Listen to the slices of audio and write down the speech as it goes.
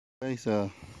Guys,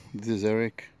 this is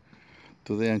Eric.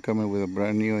 Today I'm coming with a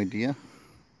brand new idea.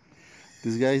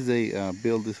 These guys, they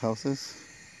build these houses.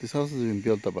 This house has been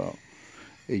built about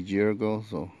a year ago,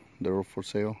 so they're all for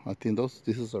sale. I think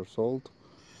these are sold,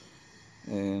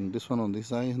 and this one on this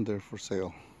side, they're for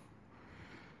sale.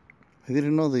 I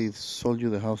didn't know they sold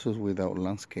you the houses without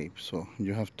landscape, so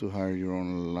you have to hire your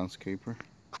own landscaper.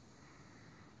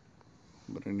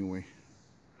 But anyway,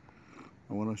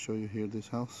 I want to show you here this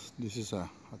house. This is a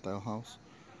tile house.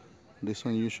 This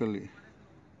one usually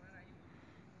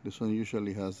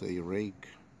has a rake,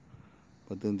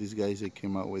 but then these guys, they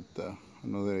came out with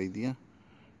another idea.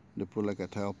 They put like a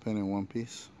tile pen in one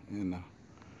piece, and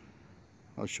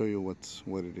I'll show you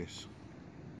what it is.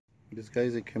 These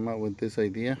guys, they came out with this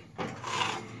idea.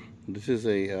 This is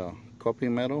a copy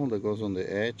metal that goes on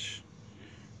the edge,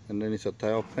 and then it's a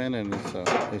tile pen, and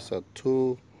it's a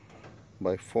 2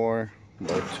 by 4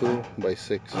 by 2 by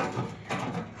 6. So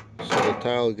the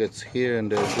tile gets here,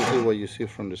 and this is what you see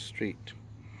from the street.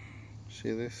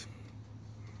 See this?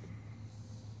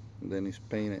 And then it's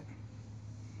painted,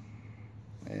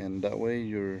 and that way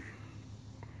your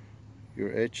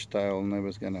edge tile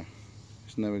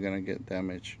it's never gonna get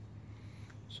damaged.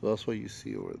 So that's what you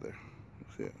see over there. You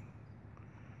see it?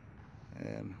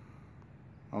 And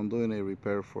I'm doing a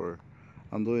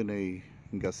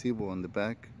gazebo on the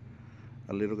back,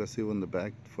 a little gazebo in the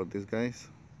back for these guys.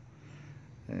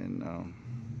 And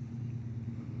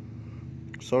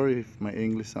sorry if my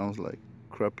English sounds like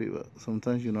crappy, but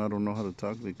sometimes, I don't know how to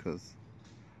talk because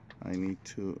I need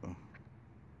to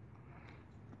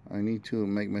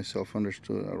make myself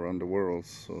understood around the world.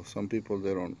 So some people,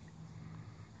 they don't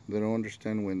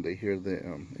understand when they hear the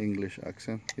English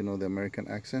accent, the American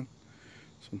accent.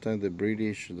 Sometimes the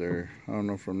British, they're, I don't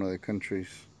know, from other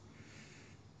countries,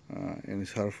 and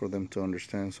it's hard for them to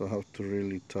understand. So I have to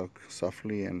really talk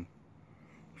softly and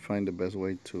find the best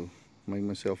way to make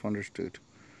myself understood.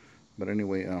 But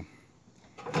anyway,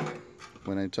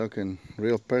 when I talk in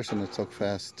real person, I talk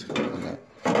fast, and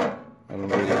I don't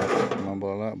really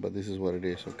mumble a lot, but this is what it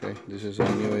is, okay? This is a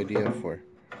new idea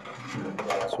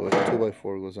so a 2 by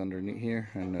 4 goes underneath here,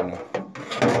 and then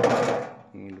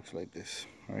it looks like this.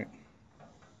 All right.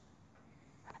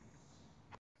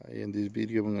 In this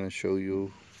video, I'm going to show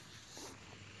you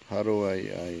how do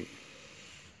I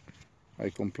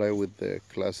comply with the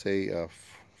Class A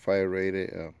fire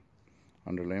rated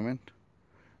underlayment.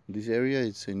 This area,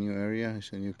 it's a new area.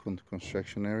 It's a new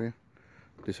construction area.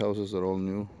 These houses are all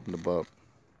new, about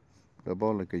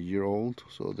like a year old,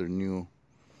 so they're new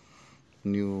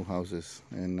houses.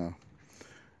 And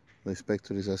the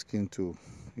inspector is asking to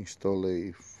install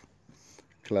a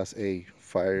Class A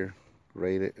fire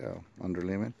rated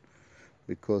underlayment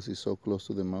because it's so close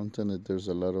to the mountain that there's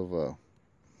a lot of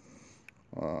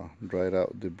dried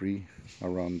out debris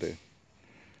around there.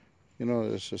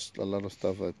 There's just a lot of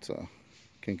stuff that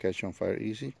can catch on fire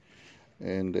easy,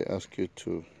 and they ask you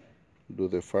to do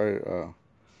the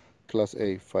Class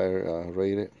A fire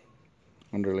rated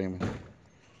underlayment.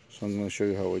 So I'm going to show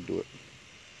you how I do it.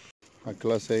 A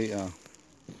Class A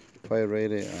fire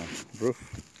rated roof.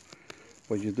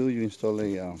 What you do, you install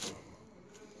a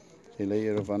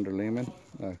layer of underlayment,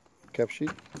 cap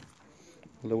sheet,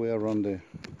 all the way around the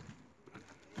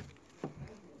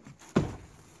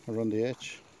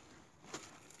edge.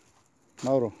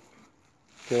 Mauro,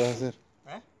 ¿qué vas a hacer?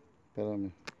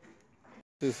 Espérame.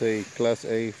 This is a Class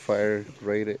A fire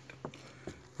rated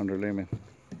underlayment.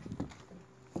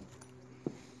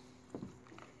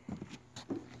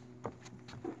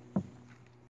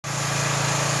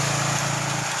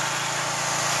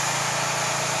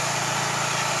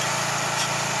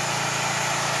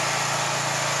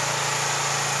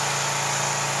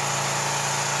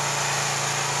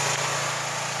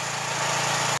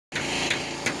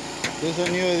 This is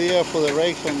a new idea for the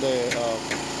rakes on the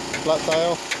flat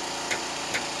tile.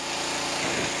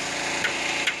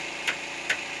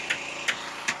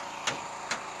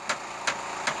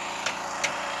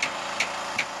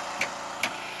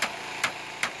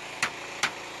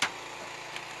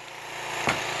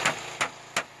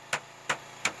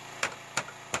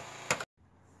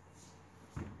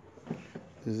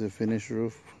 This is a finished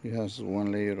roof. It has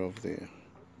one layer of the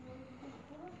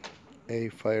A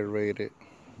fire rated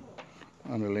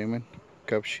underlayment,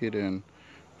 cap sheet, and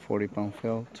 40-pound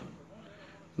felt.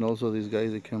 And also these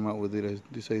guys, they came out with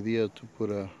this idea to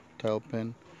put a tile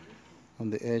pen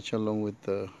on the edge along with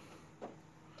the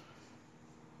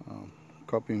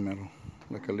copying metal,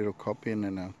 like a little copying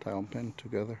and a tile pen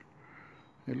together.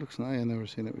 It looks nice. I've never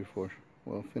seen it before.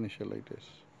 Well, I'll finish it like this.